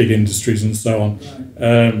 the big industries and so on.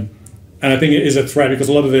 And I think it is a threat because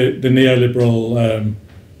a lot of the neoliberal,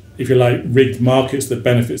 if you like, rigged markets that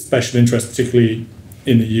benefit special interests, particularly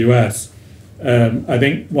in the US, I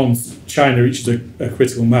think once China reaches a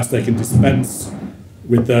critical mass, they can dispense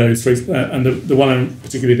with those. And the one I'm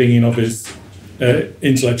particularly thinking of is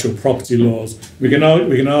intellectual property laws. We can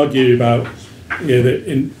argue about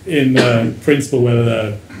in principle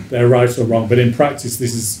whether they're right or wrong, but in practice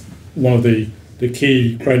this is one of the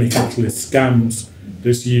key crony capitalist scams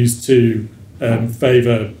that's used to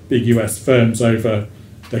favour big US firms over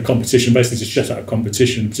their competition, basically to shut out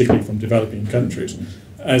competition, particularly from developing countries.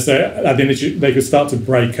 And so I think they could start to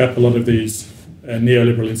break up a lot of these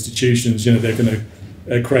neoliberal institutions. They're going to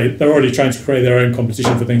they're already trying to create their own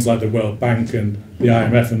competition for things like the World Bank and the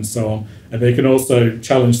IMF and so on. And they can also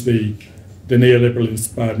challenge the neoliberal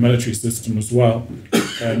inspired monetary system as well.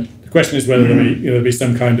 The question is whether there'll be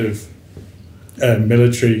some kind of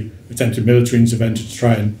attempted military intervention to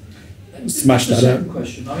try and smash that out. Second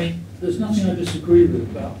question. There's nothing I disagree with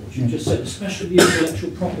about what you just said, especially the intellectual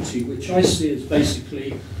property, which I see as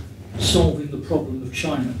basically solving the problem of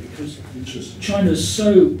China, because China's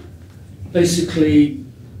so basically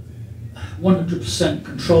 100%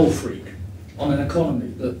 control freak on an economy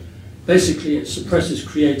that basically it suppresses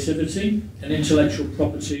creativity and intellectual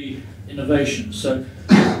property innovation. So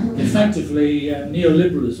effectively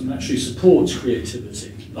neoliberalism actually supports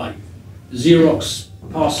creativity. Like Xerox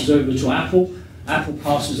passes over to Apple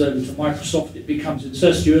passes over to Microsoft, it becomes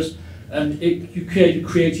incestuous, and you create a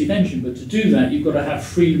creative engine. But to do that, you've got to have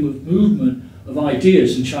freedom of movement of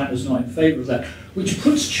ideas, and China's not in favour of that, which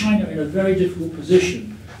puts China in a very difficult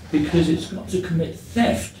position because it's got to commit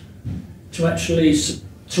theft to actually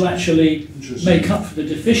make up for the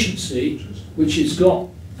deficiency which it's got,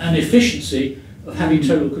 and efficiency of having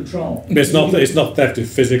total control. But it's not theft of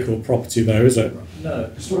physical property though, is it? No.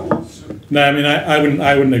 No, I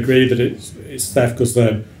wouldn't agree that it's theft, because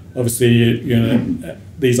obviously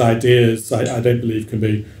these ideas I don't believe can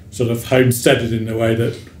be sort of homesteaded in the way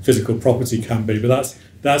that physical property can be. But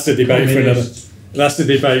that's a debate for another. That's a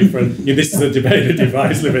debate for. This is a debate that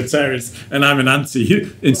divides libertarians, and I'm an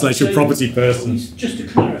anti-intellectual property person. Just to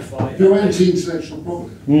clarify, you're anti-intellectual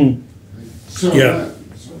property. So yeah.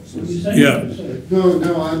 Yeah.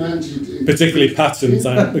 No, I'm anti. Particularly patents,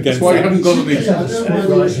 I'm against. That's why you haven't got any. I don't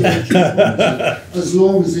mind intellectual property as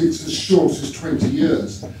long as it's as short as 20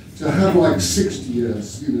 years. To have like 60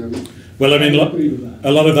 years, Well, a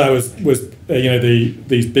lot of that was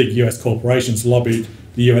these big US corporations lobbied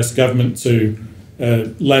the US government to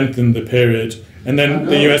lengthen the period And then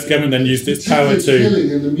the US government then used its power to... killing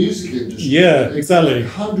in the music industry. Yeah, exactly.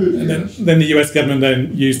 And then the US government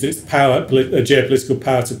then used its power, geopolitical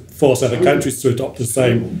power, to force other countries to adopt the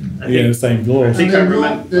same, same laws.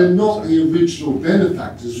 They're not the original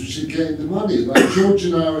benefactors which are getting the money. Like George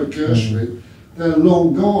and Ira Gershwin, they're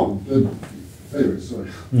long gone. But anyway, sorry.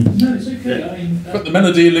 No, it's okay. I mean, but the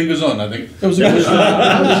melody lingers on, I think. That was a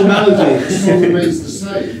the song remains the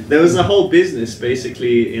same. There was a whole business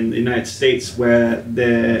basically in the United States where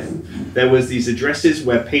there was these addresses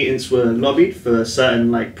where patents were lobbied for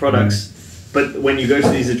certain like products, but when you go to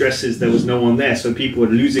these addresses, there was no one there, so people were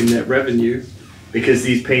losing their revenue because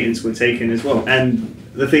these patents were taken as well. And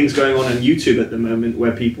the things going on YouTube at the moment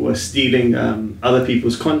where people are stealing other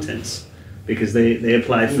people's contents because they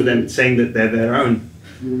applied for them, saying that they're their own.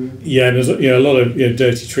 Yeah, and there's a lot of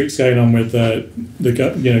dirty tricks going on with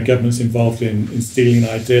the governments involved in stealing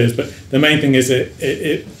ideas. But the main thing is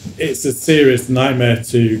it's a serious nightmare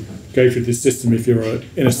to go through this system if you're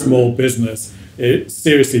in a small business. It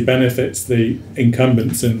seriously benefits the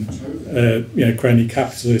incumbents and crony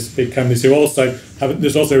capitalists, big companies who also have.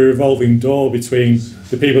 There's also a revolving door between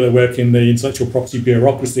the people that work in the intellectual property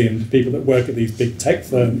bureaucracy and the people that work at these big tech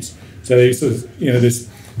firms. So they sort of, this.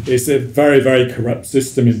 It's a very, very corrupt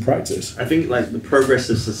system in practice. I think like the progress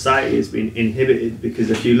of society has been inhibited because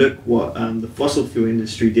if you look what the fossil fuel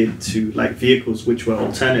industry did to like vehicles which were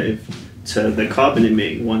alternative to the carbon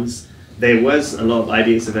emitting ones, there was a lot of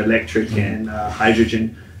ideas of electric and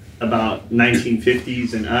hydrogen about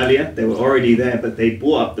 1950s and earlier. They were already there, but they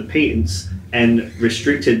bought up the patents and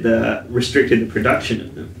restricted the production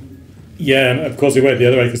of them. Yeah, and of course it went the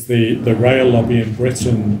other way because the rail lobby in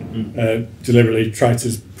Britain deliberately tried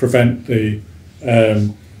to prevent the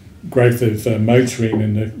growth of motoring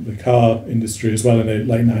in the car industry as well in the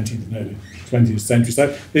late 19th and early 20th century.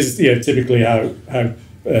 So this is typically how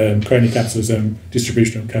crony capitalism,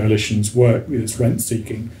 distributional coalitions work with its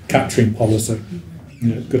rent-seeking, capturing policy.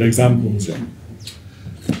 Good examples. Yeah.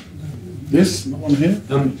 Yes, one here.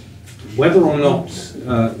 Whether or not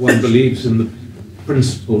one believes in the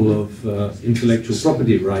principle of intellectual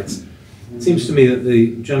property rights, it seems to me that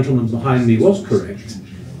the gentleman behind me was correct.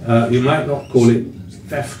 You might not call it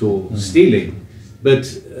theft or stealing, but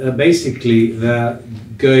basically they're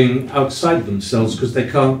going outside themselves because they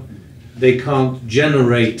can't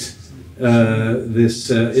generate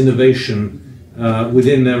this innovation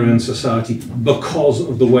within their own society because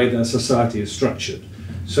of the way their society is structured.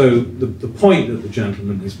 So the point that the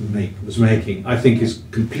gentleman was making, I think, is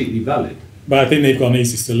completely valid. But I think they've got an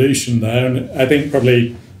easy solution there, and I think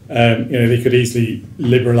probably they could easily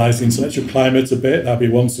liberalise the intellectual climate a bit. That'd be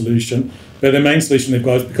one solution. But the main solution they've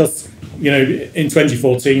got is because in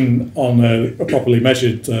 2014, on a properly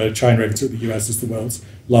measured China overtook the US as the world's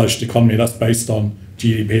largest economy. That's based on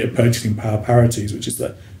GDP at purchasing power parities, which is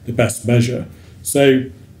the best measure. So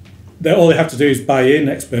all they have to do is buy in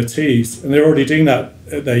expertise, and they're already doing that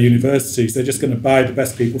at their universities. They're just going to buy the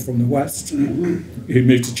best people from the West who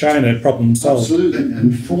move to China, problem solved. Absolutely,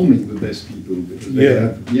 and forming the best people because they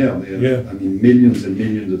have, I mean, millions and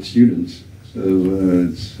millions of students. So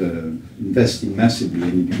it's investing massively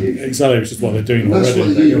in education. Exactly, which is what they're doing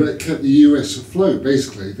already. That's what kept the US afloat,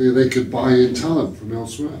 basically. They could buy in talent from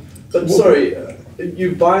elsewhere. But sorry,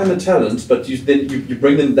 you buy in the talent, but you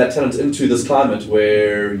bring in that talent into this climate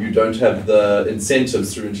where you don't have the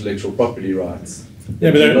incentives through intellectual property rights.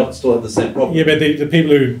 Yeah, but they're not still have the same problem. Yeah, but the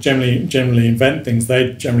people who generally invent things,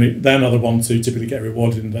 they're not the ones who typically get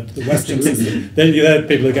rewarded in the Western system. They're the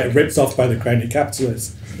people who get ripped off by the crony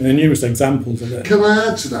capitalists. And there are numerous examples of it. Can I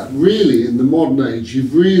add to that? Really, in the modern age,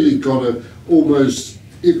 you've really got to almost,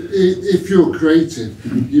 if you're creative,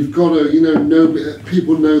 you've got to, know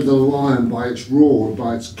people know the lion by its roar,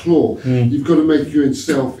 by its claw. You've got to make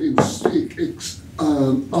yourself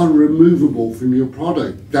unremovable from your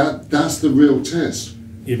product. That's the real test.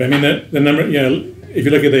 Yeah, but I mean the number. If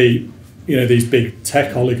you look at these big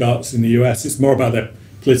tech oligarchs in the US, it's more about their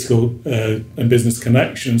political and business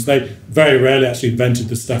connections. They very rarely actually invented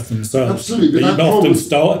the stuff themselves. Absolutely, but they often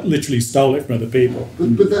literally stole it from other people.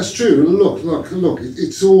 But that's true. Look!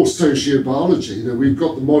 It's all sociobiology. We've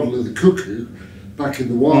got the model of the cuckoo back in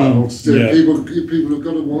the wild. People have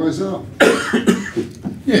got to wise up.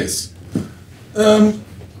 Yes.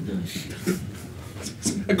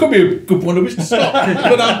 It could be a good point at which to stop.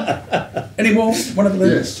 But any more? One of them?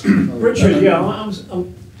 Yes. Richard,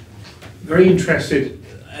 I'm very interested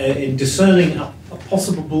in discerning a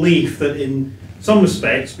possible belief that in some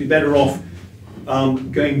respects we're better off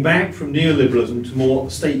going back from neoliberalism to more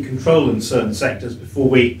state control in certain sectors before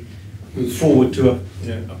we move forward to a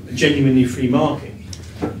genuinely free market.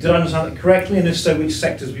 Did I understand that correctly? And if so, which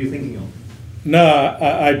sectors were you thinking of? No,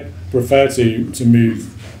 I prefer to move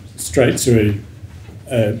straight to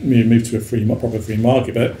move to a proper free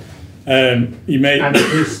market, but you may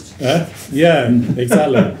yeah,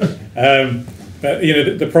 exactly. But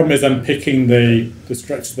the problem is unpicking the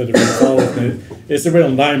structures that are involved. It's a real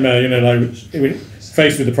nightmare. Like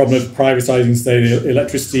faced with the problem of privatising, say, the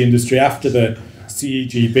electricity industry after the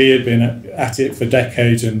CEGB had been at it for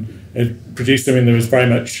decades and had produced something that was very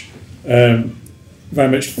much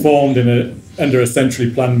formed under a centrally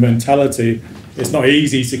planned mentality. It's not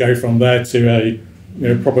easy to go from there to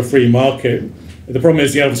a proper free market. The problem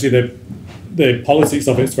is, obviously, the politics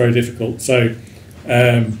of it's very difficult. So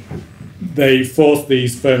they force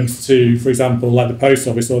these firms to, for example, like the post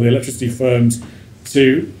office or the electricity firms,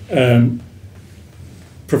 to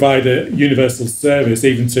provide a universal service,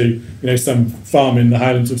 even to some farm in the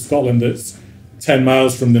Highlands of Scotland that's 10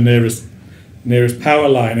 miles from the nearest power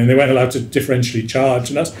line, and they weren't allowed to differentially charge.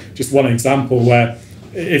 And that's just one example where,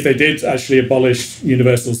 if they did actually abolish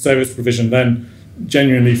universal service provision, then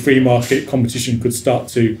genuinely free market competition could start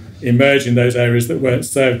to emerge in those areas that weren't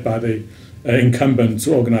served by the incumbent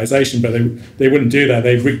organisation. But they wouldn't do that.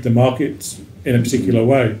 They rigged the markets in a particular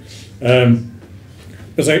way.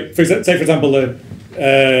 But for example,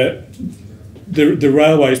 the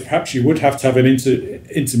railways, perhaps you would have to have an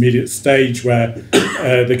intermediate stage where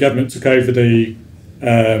the government took over the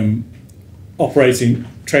train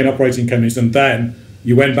operating companies, and then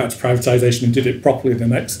you went back to privatisation and did it properly the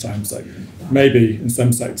next time. So maybe in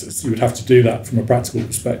some sectors you would have to do that from a practical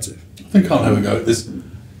perspective. I think I'll have a go at this.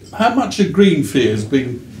 How much are green fears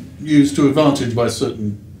being used to advantage by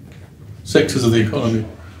certain sectors of the economy?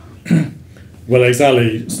 Well,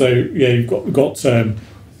 exactly. So you've got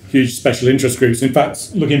huge special interest groups. In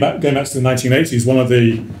fact, going back to the 1980s, one of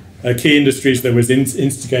the key industries that was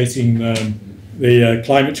instigating the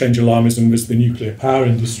climate change alarmism was the nuclear power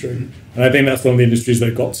industry. And I think that's one of the industries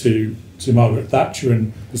that got to Margaret Thatcher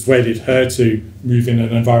and persuaded her to move in an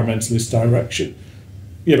environmentalist direction.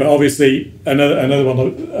 Yeah, but obviously another one,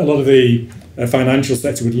 a lot of the financial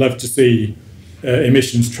sector would love to see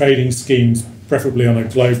emissions trading schemes, preferably on a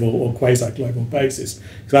global or quasi-global basis,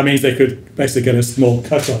 because that means they could basically get a small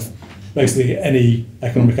cut off basically any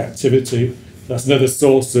economic activity. That's another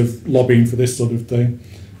source of lobbying for this sort of thing.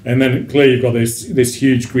 And then clearly you've got this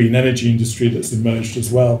huge green energy industry that's emerged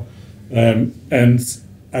as well. And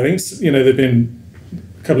I think there've been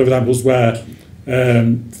a couple of examples where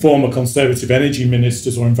former Conservative energy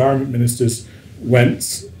ministers or environment ministers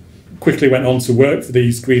quickly went on to work for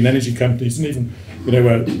these green energy companies, and even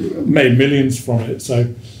made millions from it.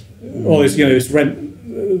 So all this,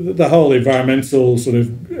 the whole environmental sort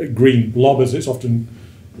of green blob, as it's often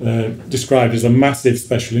described, as a massive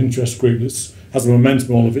special interest group that has a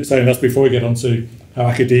momentum all of its own. That's before we get on to how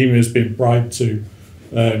academia has been bribed to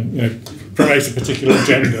promote a particular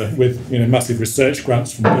agenda with massive research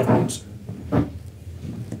grants from governments.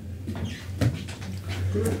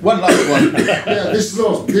 One last one. Yeah, this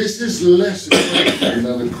is less a question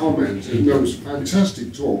than a comment. It was a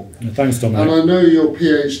fantastic talk. Yeah, thanks, Dominic. And I know your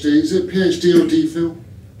PhD, is it PhD or DPhil?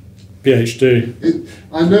 PhD.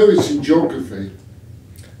 I know it's in geography.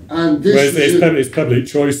 And this it's public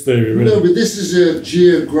choice theory, really. No, but this is a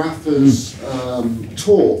geographer's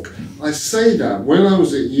talk. I say that when I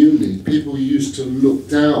was at uni, people used to look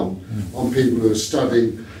down on people who are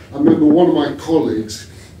studying. I remember one of my colleagues,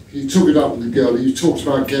 he took it up with the girl, he talked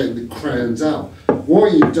about getting the crayons out.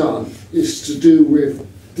 What you've done is to do with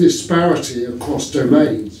disparity across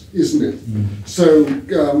domains, isn't it? So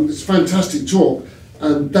it's a fantastic talk,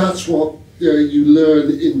 and that's what you learn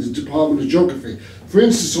in the Department of Geography. For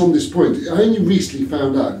instance, on this point, I only recently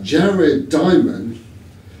found out Jared Diamond,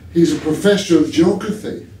 he's a professor of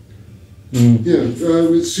geography.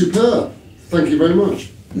 It's superb. Thank you very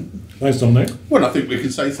much. Thanks, Dominic. Well, I think we can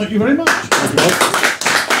say thank you very much.